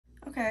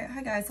Okay,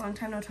 hi guys, long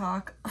time no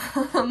talk.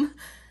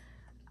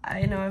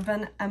 I know I've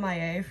been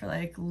MIA for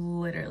like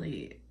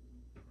literally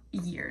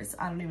years.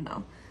 I don't even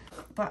know.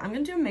 But I'm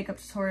gonna do a makeup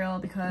tutorial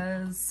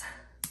because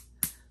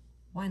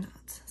why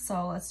not?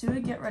 So let's do a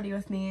get ready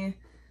with me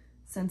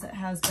since it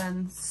has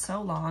been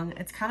so long.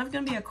 It's kind of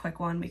gonna be a quick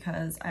one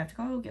because I have to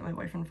go get my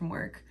boyfriend from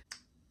work.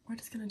 We're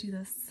just gonna do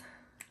this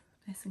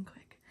nice and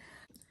quick.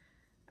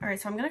 All right,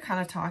 so I'm gonna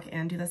kind of talk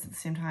and do this at the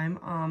same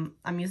time.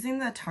 I'm using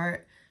the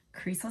Tarte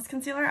Creaseless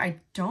Concealer.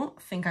 I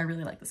don't think I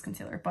really like this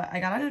concealer, but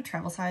I got it in a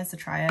travel size to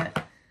try it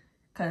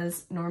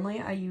because normally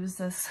I use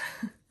this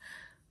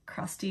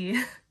crusty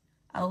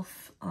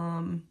e.l.f. I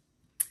don't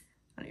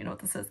even know what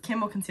this is,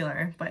 camo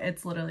concealer, but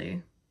it's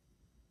literally,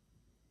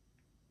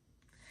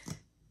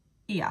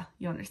 yeah,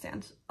 you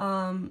understand. So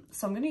I'm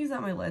gonna use that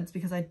on my lids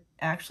because I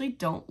actually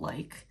don't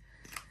like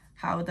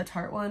how the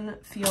Tarte one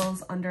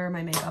feels under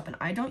my makeup, and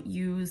I don't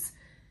use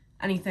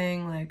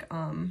anything like,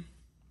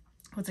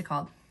 what's it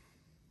called?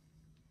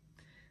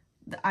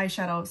 The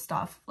eyeshadow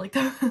stuff, like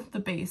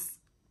the base.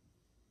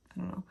 I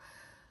don't know.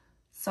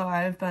 So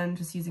I've been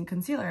just using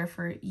concealer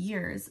for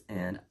years,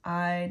 and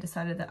I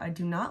decided that I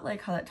do not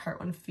like how that Tarte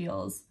one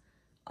feels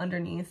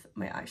underneath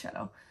my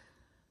eyeshadow.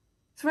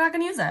 So we're not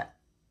gonna use it.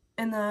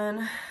 And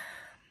then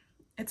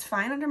it's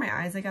fine under my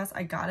eyes, I guess.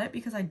 I got it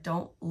because I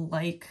don't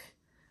like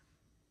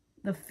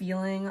the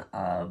feeling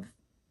of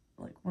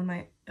like when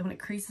it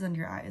creases under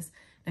your eyes.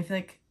 And I feel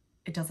like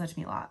it does that to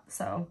me a lot.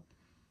 So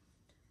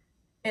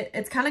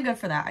it's kind of good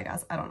for that, I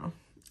guess. I don't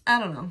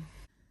know.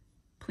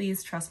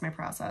 Please trust my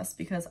process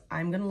because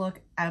I'm gonna look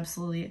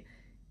absolutely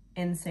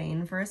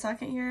insane for a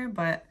second here,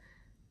 but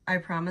I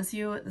promise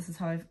you this is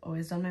how I've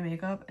always done my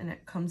makeup, and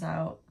it comes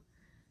out,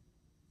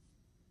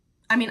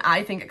 I mean,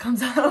 I think it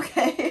comes out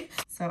okay.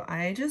 So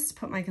I just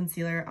put my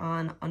concealer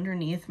on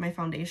underneath my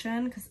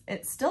foundation because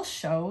it still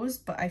shows,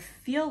 but I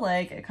feel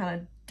like it kind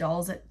of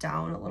dulls it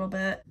down a little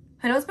bit.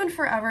 I know it's been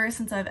forever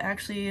since I've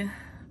actually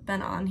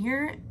been on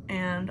here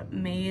and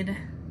made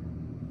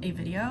a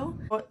video.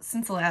 But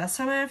since the last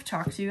time I've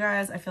talked to you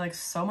guys, I feel like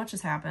so much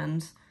has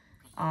happened.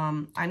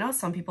 I know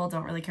some people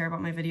don't really care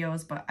about my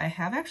videos, but I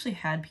have actually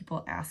had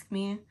people ask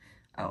me.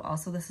 Oh,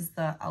 also this is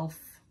the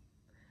e.l.f.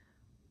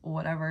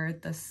 whatever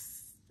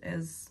this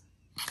is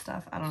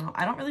stuff. I don't know.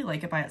 I don't really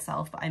like it by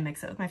itself, but I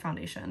mix it with my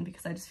foundation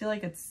because I just feel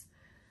like it's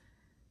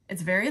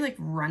very like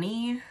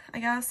runny, I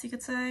guess you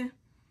could say.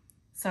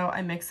 So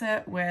I mix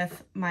it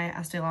with my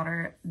Estee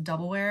Lauder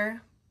Double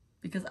Wear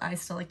because I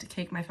still like to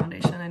cake my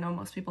foundation. I know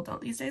most people don't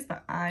these days,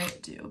 but I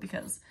do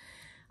because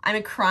I'm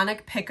a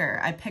chronic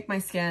picker. I pick my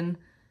skin.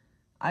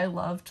 I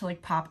love to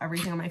like pop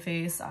everything on my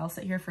face. I'll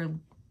sit here for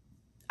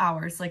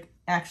hours, like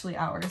actually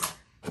hours,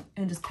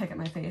 and just pick at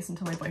my face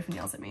until my boyfriend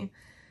yells at me.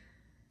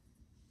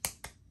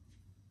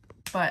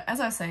 But as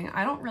I was saying,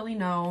 I don't really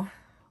know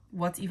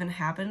what's even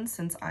happened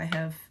since I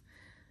have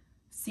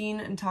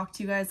seen and talked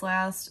to you guys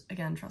last.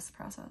 Again, trust the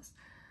process.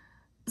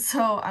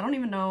 So I don't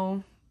even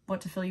know what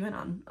to fill you in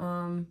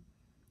on.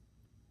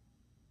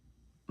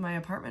 My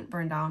apartment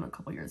burned down a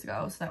couple years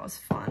ago, so that was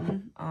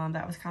fun.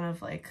 That was kind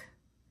of like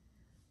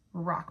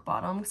rock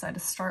bottom because I had to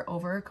start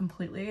over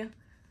completely.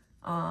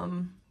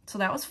 So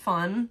that was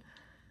fun.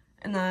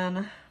 And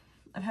then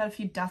I've had a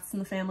few deaths in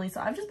the family,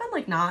 so I've just been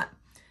like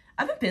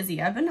I've been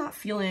busy. I've been not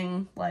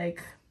feeling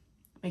like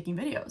making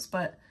videos,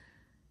 but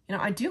you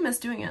know, I do miss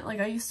doing it. Like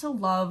I used to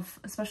love,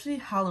 especially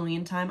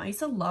Halloween time, I used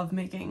to love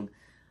making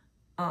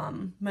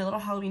my little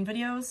Halloween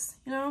videos,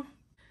 you know?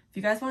 If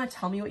you guys want to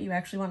tell me what you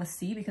actually want to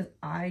see, because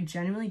I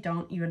genuinely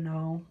don't even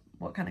know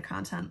what kind of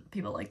content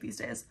people like these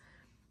days.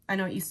 I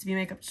know it used to be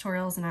makeup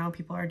tutorials and now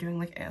people are doing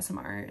like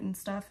ASMR and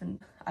stuff, and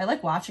I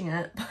like watching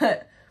it,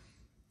 but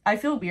I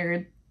feel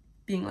weird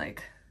being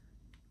like,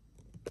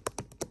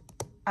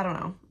 I don't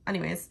know.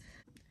 Anyways,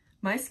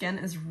 my skin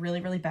is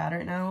really, really bad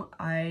right now.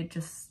 I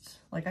just,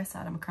 like I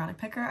said, I'm a chronic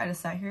picker. I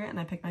just sat here and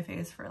I picked my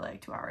face for like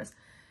 2 hours.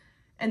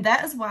 And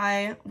that is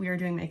why we are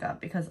doing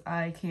makeup, because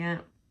I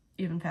can't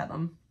even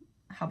fathom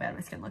how bad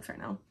my skin looks right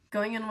now.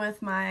 Going in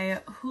with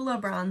my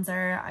Hoola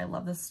bronzer. I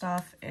love this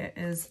stuff. It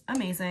is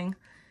amazing.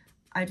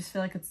 I just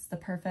feel like it's the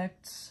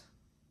perfect,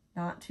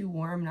 not too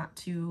warm, not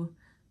too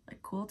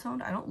like cool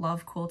toned. I don't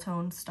love cool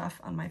toned stuff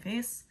on my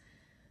face.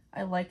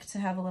 I like to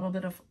have a little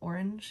bit of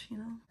orange, you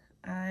know?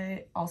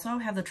 I also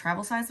have the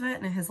travel size of it,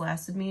 and it has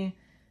lasted me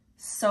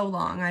so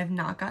long. I've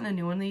not gotten a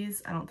new one of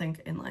these, I don't think,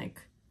 in like,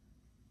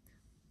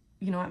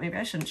 you know what, maybe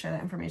I shouldn't share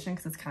that information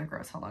because it's kind of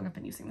gross how long I've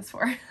been using this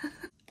for.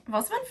 I've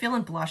also been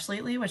feeling blush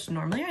lately, which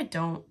normally I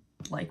don't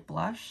like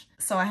blush.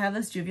 So I have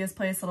this Juvia's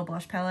Place little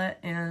blush palette,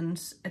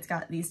 and it's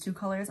got these 2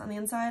 colors on the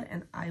inside,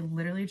 and I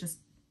literally just,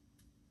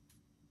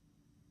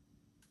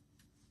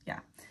 yeah.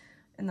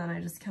 And then I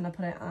just kind of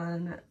put it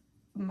on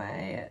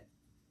my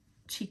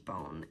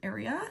cheekbone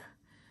area.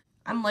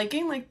 I'm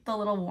liking like the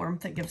little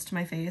warmth it gives to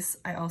my face.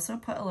 I also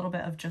put a little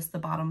bit of just the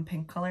bottom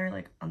pink color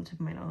like on the tip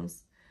of my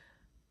nose.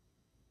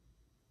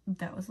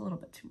 That was a little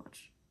bit too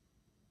much.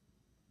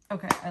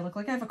 Okay, I look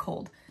like I have a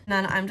cold. And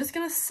then I'm just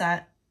gonna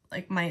set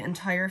like my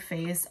entire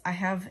face. I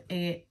have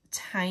a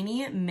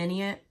tiny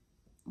mini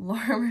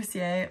Laura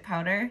Mercier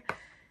powder,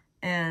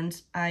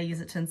 and I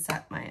use it to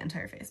set my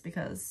entire face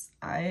because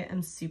I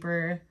am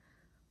super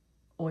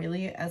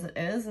oily as it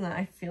is, and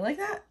I feel like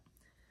that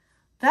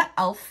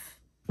e.l.f.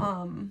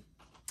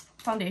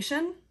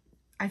 Foundation,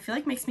 I feel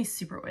like makes me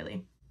super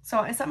oily. So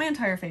I set my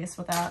entire face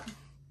with that.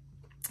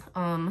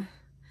 I'm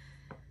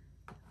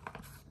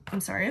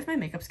sorry if my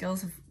makeup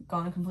skills have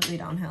gone completely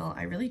downhill.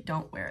 I really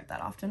don't wear it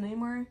that often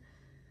anymore.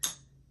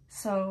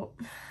 So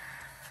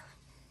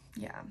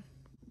yeah.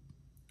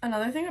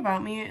 Another thing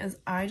about me is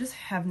I just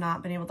have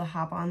not been able to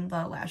hop on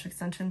the lash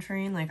extension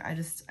train. Like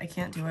I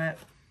can't do it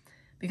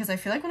because I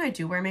feel like when I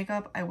do wear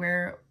makeup, I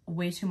wear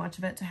way too much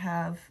of it to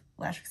have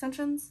lash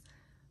extensions.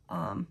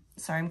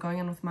 Sorry, I'm going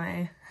in with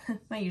my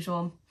my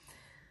usual,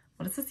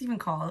 what is this even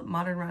called?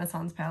 Modern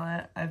Renaissance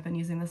palette. I've been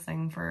using this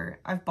thing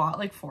I've bought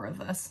like 4 of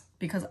this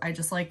because I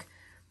just like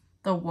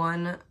the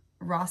one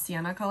raw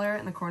sienna color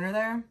in the corner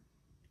there.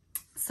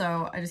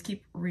 So I just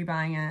keep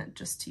rebuying it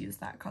just to use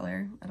that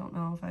color. I don't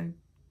know if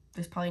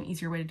there's probably an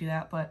easier way to do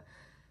that, but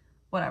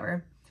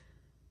whatever.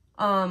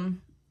 But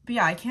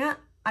yeah, I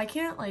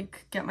can't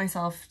like get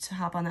myself to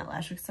hop on that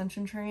lash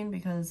extension train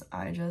because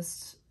I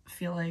just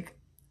feel like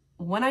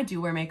when I do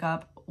wear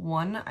makeup,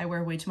 1, I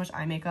wear way too much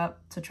eye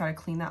makeup to try to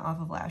clean that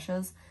off of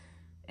lashes.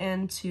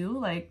 And 2,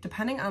 like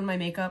depending on my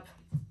makeup,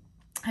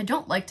 I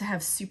don't like to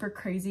have super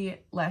crazy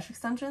lash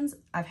extensions.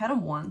 I've had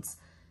them once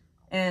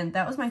and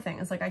that was my thing.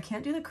 It's like I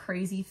can't do the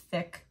crazy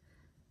thick,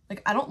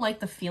 like I don't like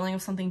the feeling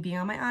of something being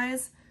on my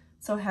eyes.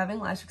 So having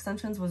lash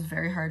extensions was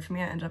very hard for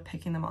me. I ended up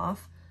picking them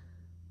off.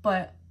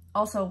 But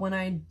also when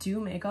I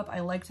do makeup, I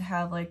like to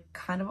have like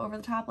kind of over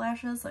the top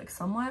lashes, like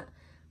somewhat,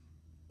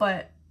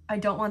 but I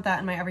don't want that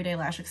in my everyday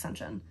lash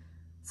extension.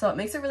 So it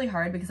makes it really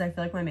hard because I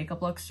feel like my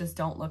makeup looks just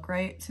don't look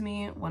right to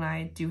me when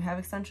I do have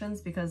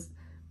extensions because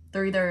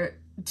they're either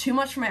too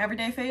much for my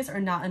everyday face or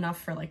not enough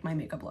for like my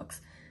makeup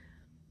looks.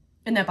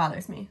 And that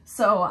bothers me.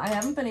 So I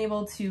haven't been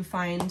able to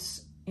find,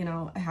 you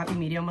know, a happy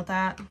medium with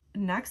that.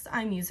 Next,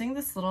 I'm using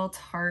this little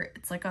Tarte.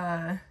 It's like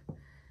a,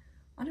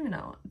 I don't even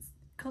know. It's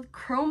called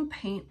Chrome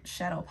Paint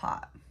Shadow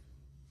Pot.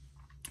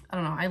 I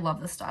don't know. I love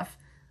this stuff.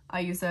 I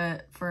use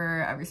it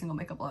for every single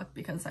makeup look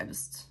because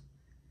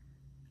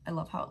I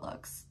love how it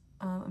looks.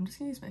 I'm just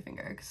gonna use my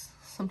finger because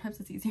sometimes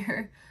it's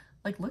easier.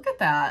 Like, look at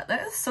that.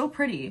 That is so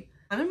pretty.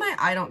 I'm in my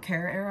I don't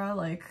care era,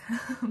 like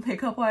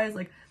makeup wise.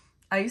 Like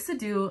I used to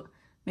do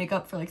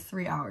makeup for like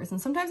 3 hours and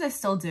sometimes I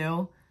still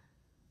do.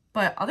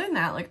 But other than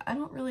that, like I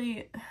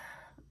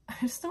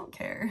just don't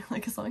care.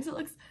 Like as long as it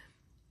looks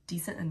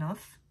decent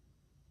enough,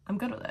 I'm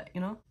good with it,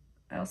 you know?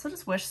 I also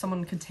just wish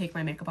someone could take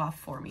my makeup off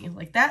for me.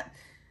 Like that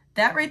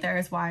right there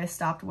is why I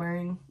stopped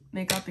wearing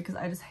makeup because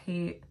I just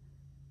hate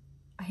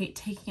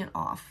taking it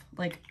off.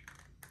 Like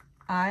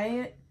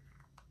I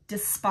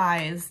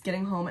despise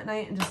getting home at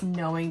night and just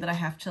knowing that I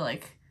have to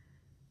like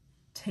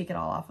take it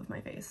all off of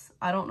my face.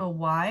 I don't know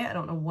why. I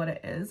don't know what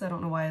it is. I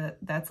don't know why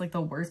that's like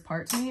the worst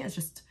part to me. It's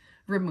just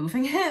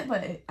removing it,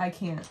 but I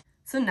can't.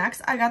 So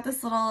next I got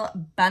this little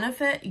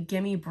Benefit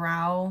Gimme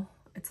Brow.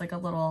 It's like a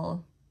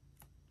little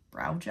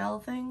brow gel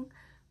thing.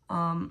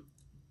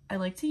 I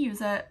like to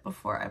use it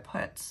before I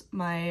put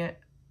my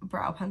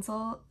brow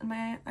pencil in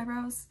my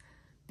eyebrows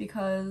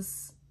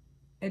because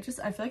it just,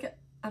 I feel like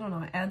I don't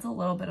know, it adds a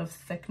little bit of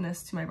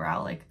thickness to my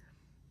brow. Like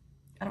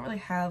I don't really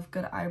have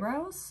good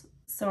eyebrows.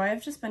 So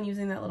I've just been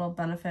using that little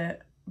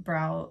Benefit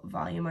brow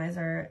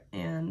volumizer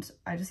and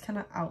I just kind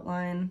of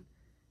outline,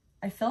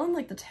 I fill in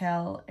like the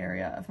tail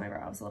area of my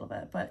brows a little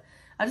bit, but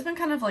I've just been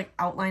kind of like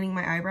outlining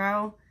my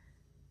eyebrow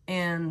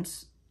and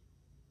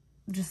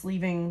just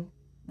leaving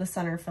the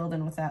center filled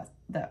in with that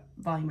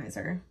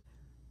volumizer.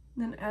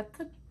 And then at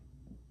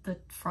the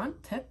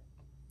front tip,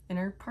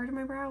 inner part of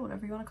my brow,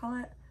 whatever you want to call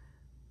it,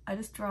 I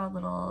just draw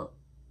little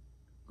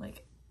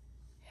like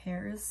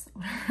hairs,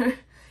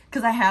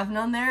 because I have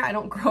none there. I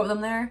don't grow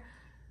them there.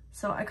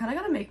 So I kind of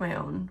got to make my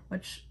own,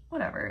 which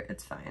whatever,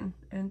 it's fine.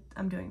 And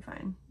I'm doing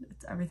fine.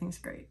 Everything's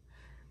great.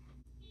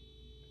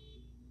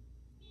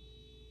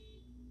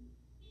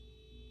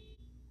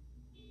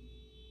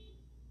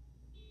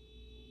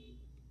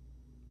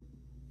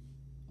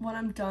 When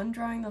I'm done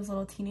drawing those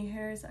little teeny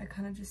hairs, I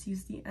kind of just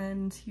use the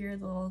end here,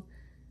 the little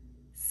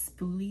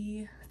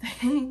spoolie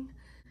thing.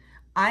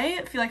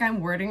 I feel like I'm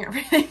wording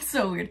everything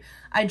so weird.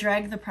 I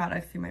drag the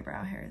product through my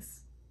brow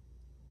hairs.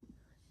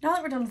 Now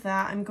that we're done with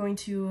that, I'm going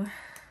to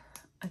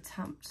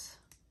attempt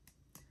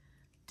to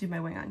do my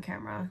wing on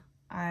camera.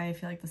 I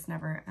feel like this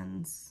never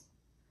ends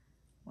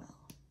well.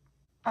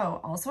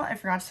 Oh, also, I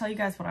forgot to tell you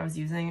guys what I was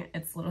using.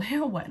 It's literally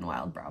a Wet n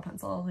Wild brow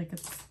pencil. Like,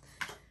 it's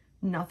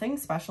nothing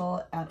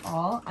special at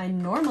all. I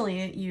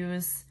normally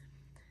use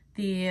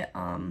the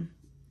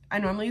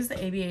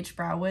ABH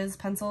Brow Wiz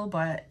pencil,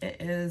 but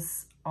it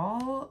is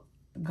all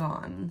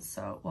gone.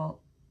 So,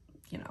 well,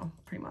 you know,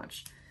 pretty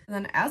much. And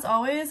then as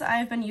always,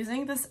 I've been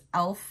using this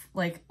e.l.f.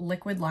 like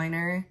liquid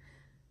liner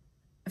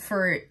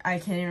for, I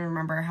can't even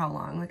remember how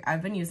long. Like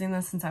I've been using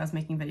this since I was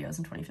making videos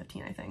in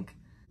 2015, I think.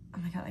 Oh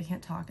my God, I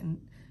can't talk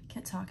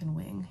and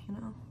wing, you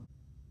know?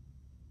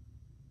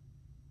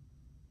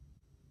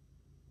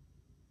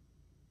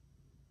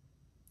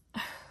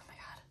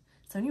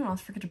 Does anyone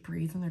else forget to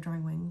breathe when they're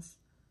drawing wings?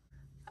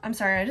 I'm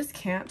sorry, I just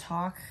can't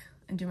talk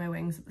and do my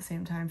wings at the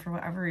same time. For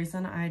whatever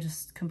reason, I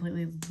just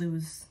completely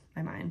lose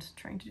my mind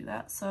trying to do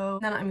that. So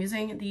then I'm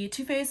using the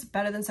Too Faced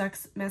Better Than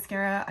Sex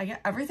mascara. I get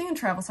everything in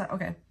travel size.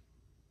 Okay,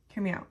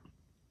 hear me out.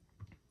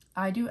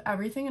 I do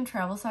everything in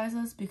travel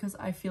sizes because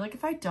I feel like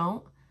if I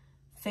don't,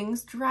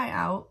 things dry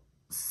out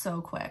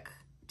so quick.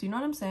 Do you know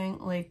what I'm saying?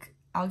 Like,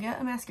 I'll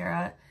get a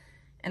mascara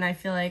and I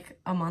feel like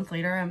a month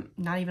later,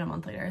 not even a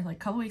month later, like a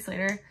couple weeks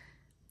later,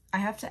 I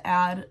have to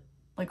add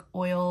like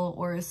oil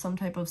or some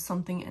type of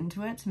something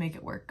into it to make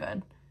it work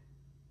good.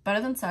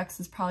 Better Than Sex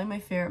is probably my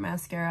favorite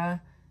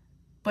mascara,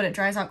 but it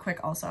dries out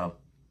quick also.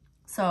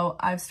 So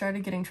I've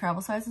started getting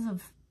travel sizes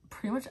of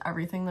pretty much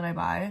everything that I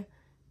buy,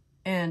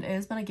 and it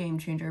has been a game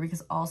changer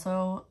because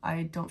also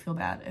I don't feel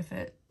bad if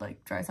it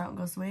like dries out and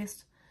goes to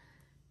waste.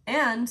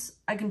 And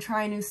I can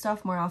try new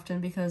stuff more often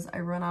because I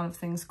run out of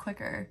things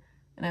quicker,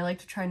 and I like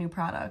to try new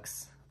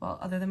products. Well,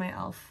 other than my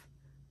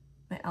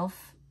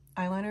e.l.f.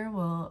 eyeliner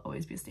will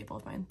always be a staple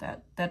of mine.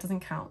 That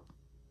doesn't count.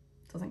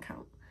 Doesn't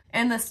count.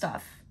 And this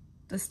stuff,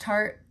 this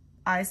Tarte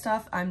eye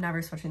stuff, I'm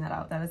never switching that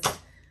out. That is,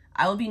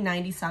 I will be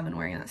 97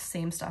 wearing that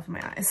same stuff in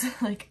my eyes.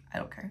 Like, I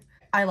don't care.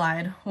 I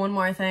lied. One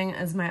more thing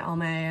is my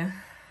Almay,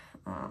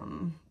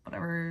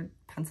 whatever,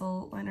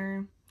 pencil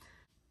liner.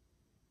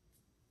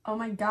 Oh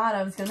my god,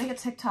 I was gonna make a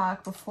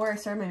TikTok before I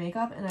started my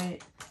makeup and I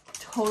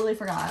totally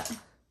forgot.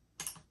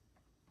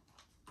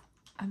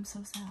 I'm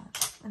so sad.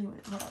 Anyway,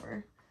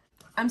 whatever.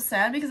 I'm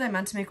sad because I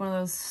meant to make one of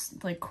those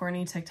like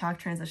corny TikTok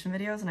transition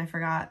videos and I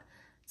forgot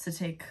to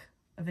take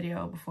a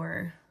video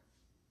before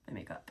my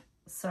makeup.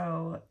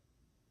 So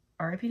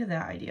RIP to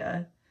that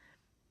idea.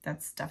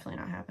 That's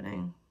definitely not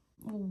happening.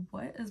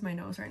 What is my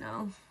nose right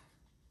now?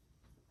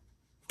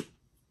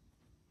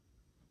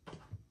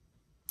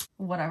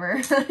 Whatever.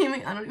 I don't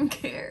even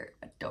care.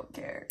 I don't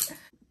care.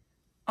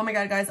 Oh my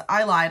god, guys,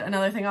 I lied.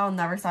 Another thing I'll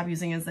never stop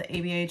using is the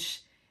ABH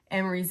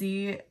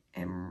Amrezy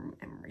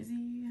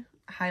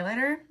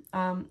highlighter.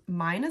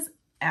 Mine is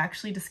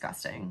actually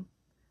disgusting.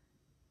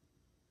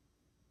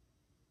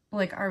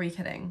 Like, are we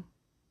kidding?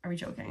 Are we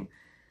joking?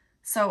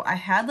 So I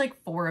had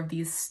like 4 of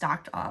these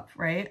stocked up,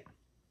 right?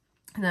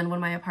 And then when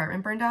my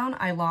apartment burned down,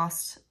 I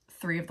lost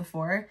 3 of the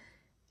 4.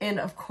 And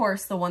of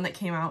course, the one that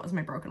came out was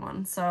my broken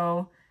one.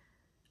 So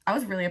I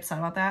was really upset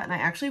about that. And I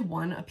actually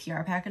won a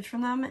PR package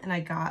from them and I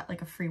got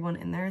like a free one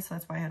in there. So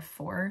that's why I had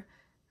 4.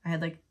 I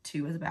had like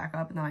 2 as a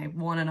backup and then I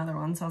won another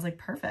one. So I was like,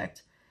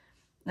 perfect.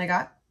 And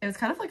it was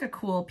kind of like a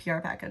cool PR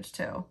package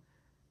too.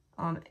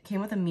 It came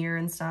with a mirror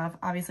and stuff.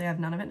 Obviously I have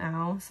none of it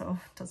now, so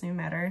it doesn't even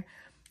matter.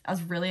 I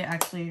was really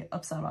actually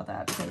upset about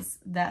that because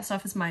that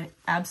stuff is my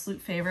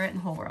absolute favorite in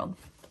the whole world.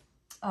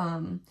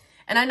 And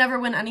I never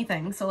win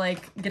anything. So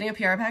like getting a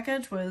PR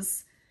package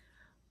was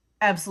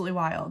absolutely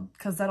wild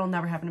because that'll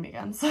never happen to me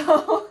again.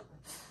 So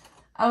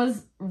I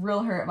was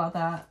real hurt about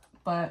that,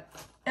 but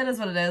it is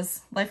what it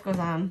is. Life goes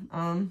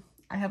on.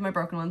 I have my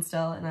broken one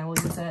still and I will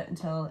use it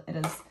until it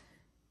is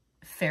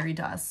fairy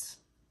dust.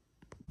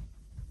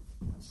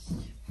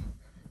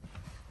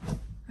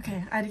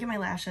 Okay, I had to get my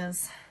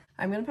lashes.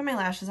 I'm gonna put my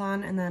lashes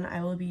on and then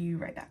I will be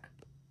right back.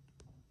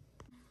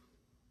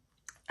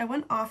 I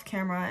went off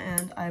camera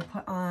and I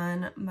put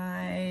on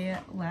my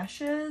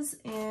lashes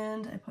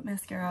and I put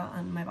mascara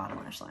on my bottom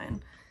lash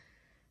line.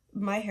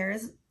 My hair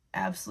is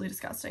absolutely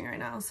disgusting right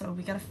now, so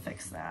we gotta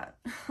fix that.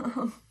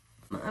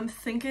 I'm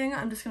thinking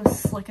I'm just gonna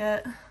slick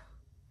it.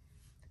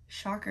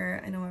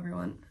 Shocker, I know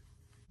everyone.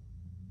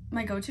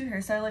 My go-to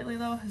hairstyle lately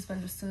though has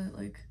been just to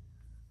like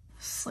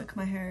slick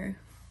my hair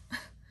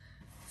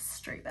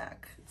straight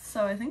back.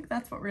 So I think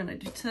that's what we're gonna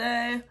do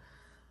today.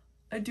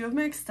 I do have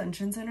my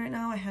extensions in right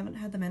now. I haven't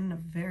had them in a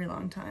very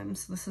long time,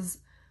 so this is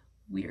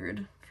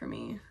weird for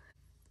me.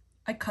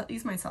 I cut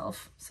these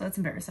myself, so that's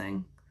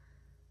embarrassing.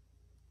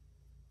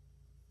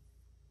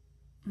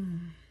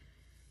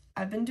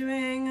 I've been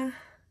doing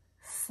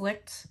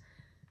slicked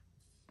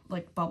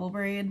like bubble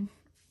braid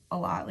a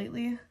lot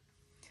lately.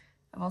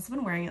 I've also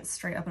been wearing it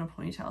straight up in a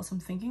ponytail, so I'm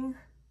thinking,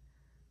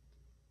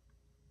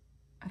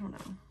 I don't know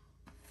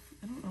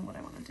what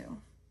I want to do.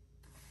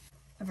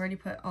 I've already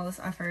put all this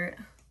effort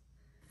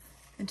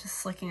into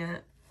slicking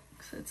it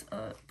because it's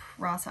a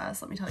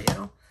process, let me tell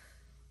you.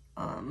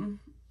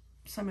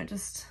 So I might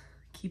just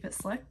keep it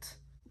slicked.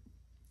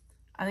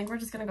 I think we're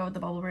just gonna go with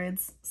the bubble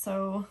braids,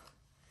 so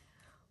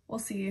we'll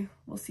see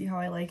how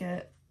I like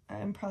it.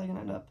 I'm probably gonna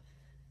end up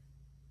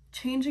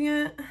changing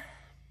it.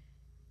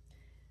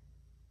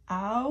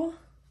 Ow,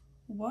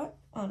 what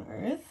on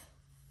earth?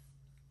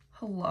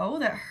 Hello,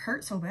 that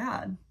hurt so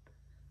bad.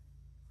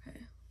 Okay.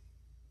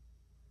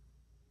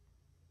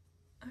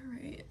 All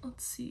right,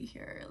 let's see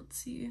here, let's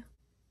see.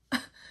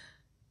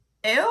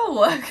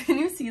 Ew, can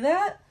you see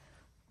that?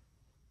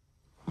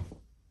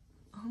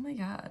 Oh my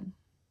god,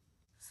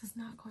 this is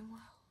not going well.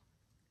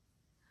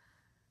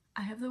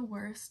 I have the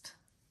worst,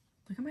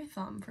 look at my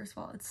thumb, first of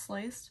all, it's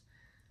sliced.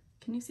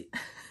 Can you see?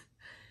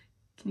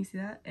 Can you see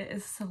that? It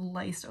is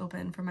sliced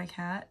open for my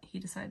cat. He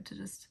decided to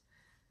just,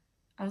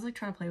 I was like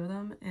trying to play with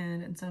him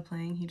and instead of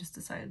playing, he just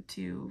decided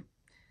to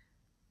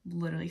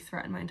literally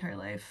threaten my entire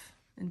life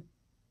and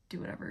do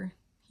whatever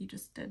he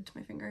just did to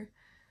my finger.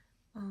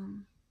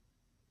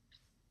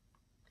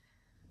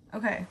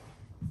 Okay.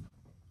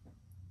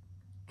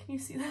 Can you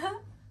see that?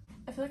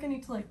 I feel like I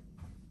need to like...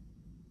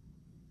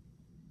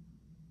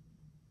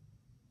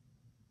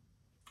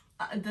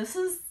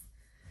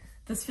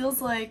 this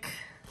feels like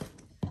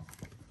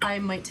I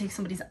might take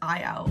somebody's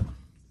eye out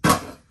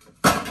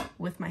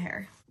with my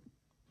hair.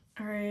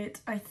 All right,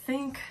 I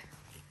think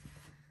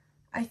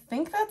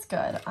that's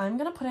good. I'm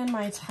gonna put in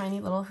my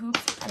tiny little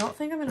hoops. I don't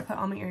think I'm gonna put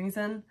all my earrings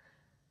in.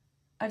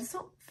 I just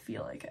don't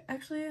feel like it.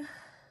 Actually,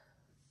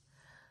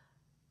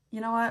 you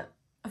know what?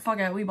 Fuck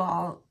it, we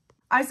ball.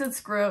 I said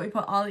screw it, we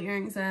put all the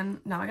earrings in.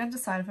 Now I gotta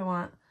decide if I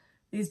want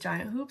these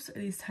giant hoops or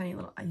these tiny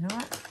little, you know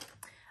what?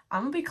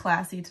 I'm gonna be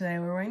classy today.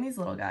 We're wearing these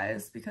little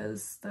guys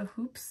because the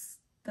hoops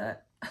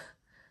that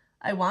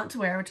I want to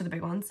wear, which are the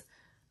big ones,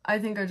 I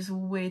think are just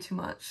way too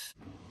much.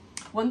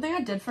 One thing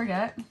I did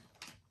forget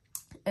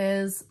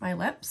is my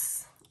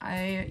lips.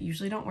 I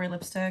usually don't wear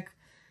lipstick.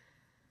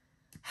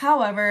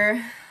 However,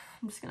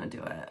 I'm just gonna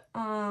do it.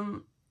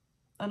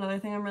 Another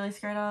thing I'm really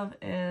scared of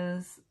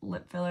is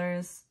lip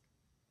fillers.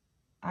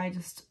 I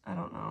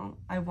don't know.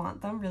 I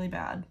want them really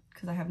bad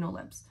because I have no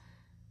lips.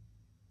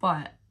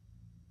 But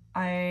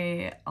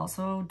I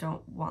also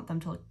don't want them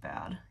to look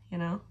bad, you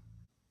know?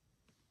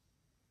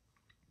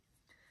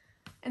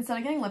 Instead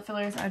of getting lip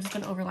fillers, I've just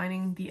been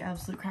overlining the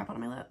absolute crap out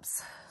of my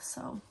lips.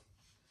 So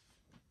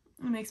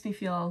it makes me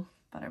feel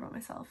better about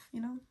myself,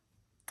 you know?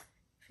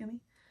 Feel me?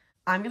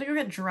 I'm gonna go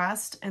get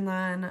dressed and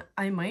then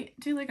I might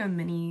do like a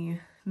mini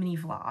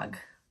vlog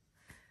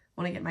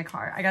when I get my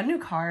car. I got a new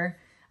car.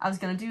 I was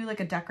gonna do like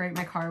a decorate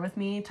my car with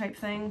me type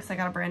thing because I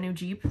got a brand new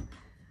Jeep.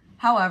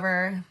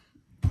 However,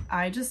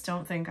 I just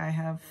don't think I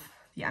have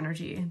the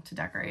energy to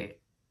decorate.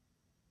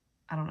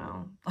 I don't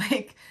know.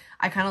 Like,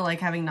 I kind of like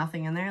having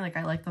nothing in there. Like,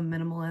 I like the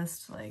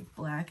minimalist, like,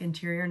 black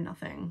interior,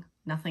 nothing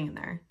in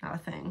there, not a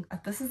thing.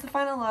 This is the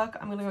final look.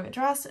 I'm gonna go get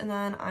dressed and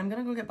then I'm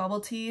gonna go get bubble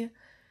tea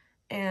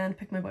and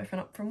pick my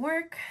boyfriend up from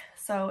work.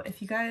 So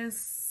if you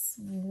guys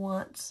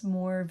want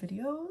more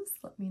videos,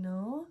 let me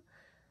know.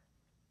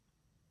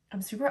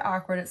 I'm super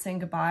awkward at saying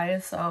goodbye,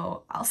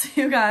 so I'll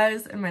see you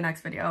guys in my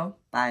next video.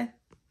 Bye.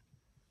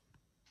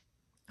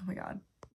 Oh my God.